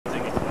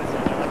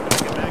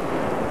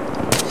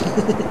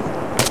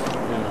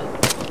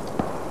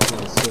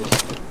Switch.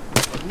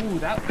 Ooh,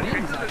 that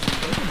wind's actually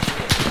good.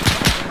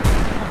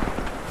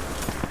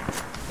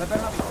 That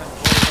better not be fun.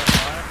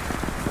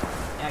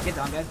 Yeah, get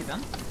down, guys, get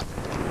down.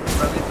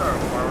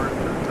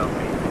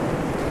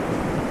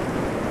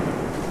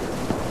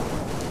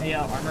 Hey,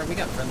 armor, we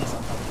got friendlies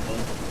on top of the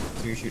building.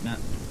 So you're shooting at?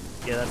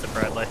 Yeah, that's a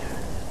Bradley.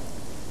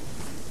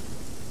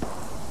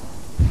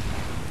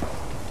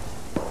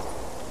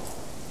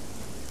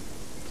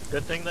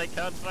 Good thing they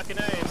can't fucking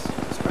aim.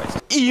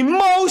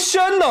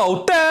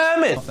 Emotional,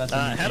 damn it!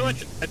 How do I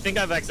think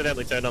I've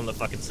accidentally turned on the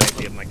fucking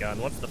safety of my gun.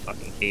 What's the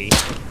fucking key?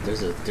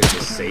 There's a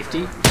safety?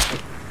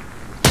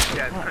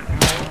 I'm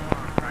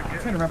trying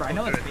to remember. I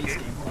know it's base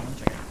game. Hold on, let me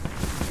check it.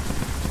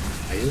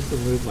 I just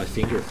removed my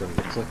finger from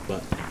the click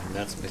button, and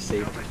that's my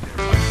safety.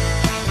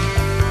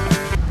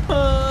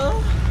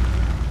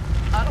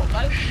 I don't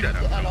like Shut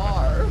up.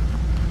 LR.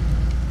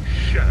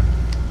 Shut up.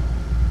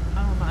 I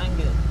don't mind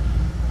it.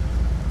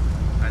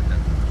 I know.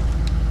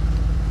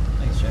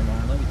 Thanks, Jay. I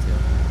love you too.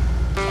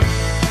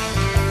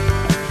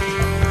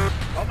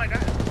 Oh my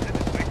god.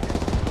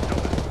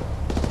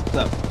 What's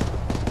up?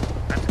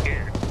 I'm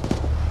scared.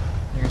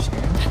 You're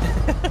scared? I'm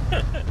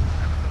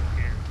so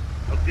scared.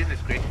 Oh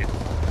goodness gracious.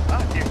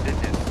 Oh dear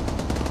goodness.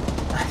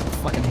 I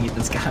fucking hate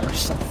this guy. We're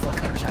so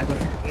fucking jaguar.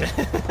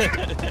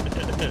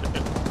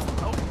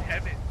 Oh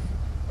heavens.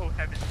 Oh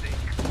heaven's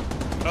sake.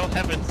 Oh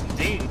heavens,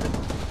 indeed.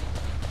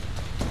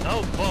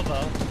 Oh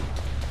bother.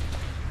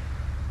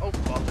 Oh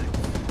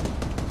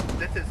bollocks.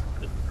 This is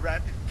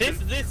rapid.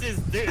 This is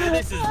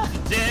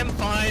damn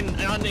fine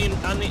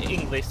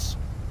un-English.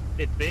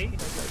 It be.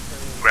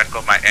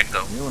 Greco my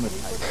echo.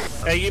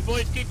 Hey, you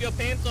boys keep your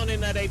pants on in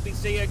that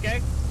APC,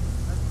 okay?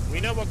 We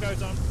know what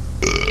goes on.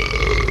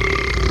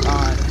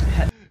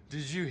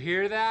 Did you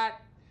hear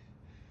that?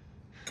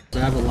 Do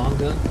I have a long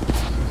gun?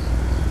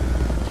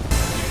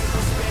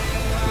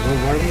 Well,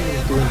 why are we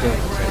even doing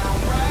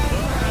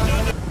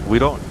damage? We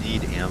don't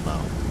need ammo.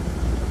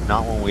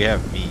 Not when we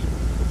have meat.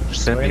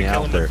 Just send me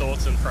out there.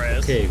 Thoughts and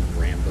prayers. Okay,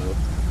 Rambo.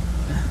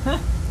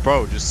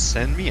 Bro, just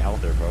send me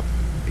out there, bro.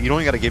 You don't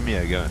even gotta give me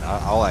a gun.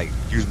 I'll like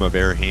use my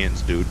bare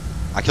hands, dude.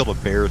 I killed a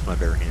bear with my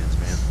bare hands,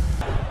 man.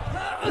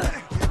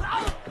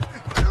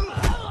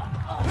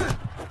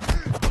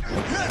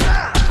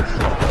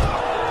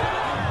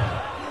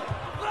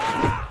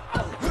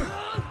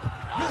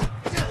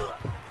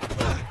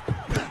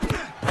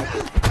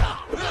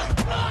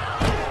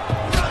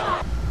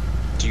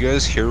 Do you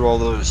guys hear all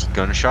those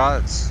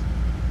gunshots?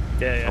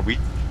 Yeah.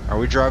 Are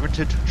we driving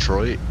to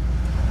Detroit?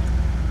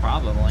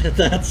 Probably.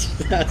 That's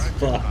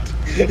fucked.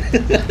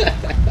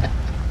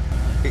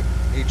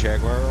 Hey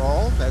Jaguar, are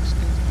all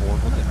Mexicans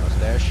born with a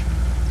mustache?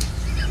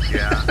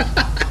 Yeah.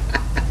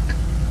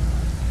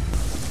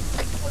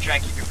 We'll try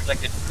and keep you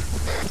protected.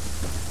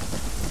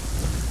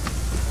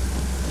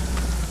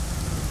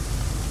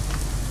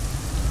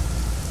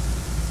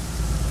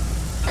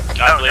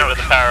 I believe in the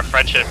power of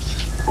friendships.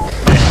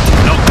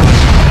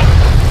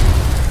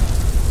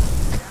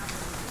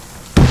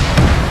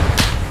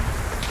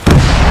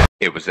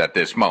 It was at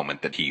this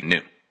moment that he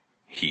knew.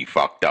 He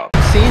fucked up.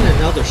 Seeing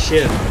another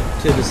ship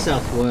to the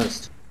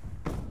southwest.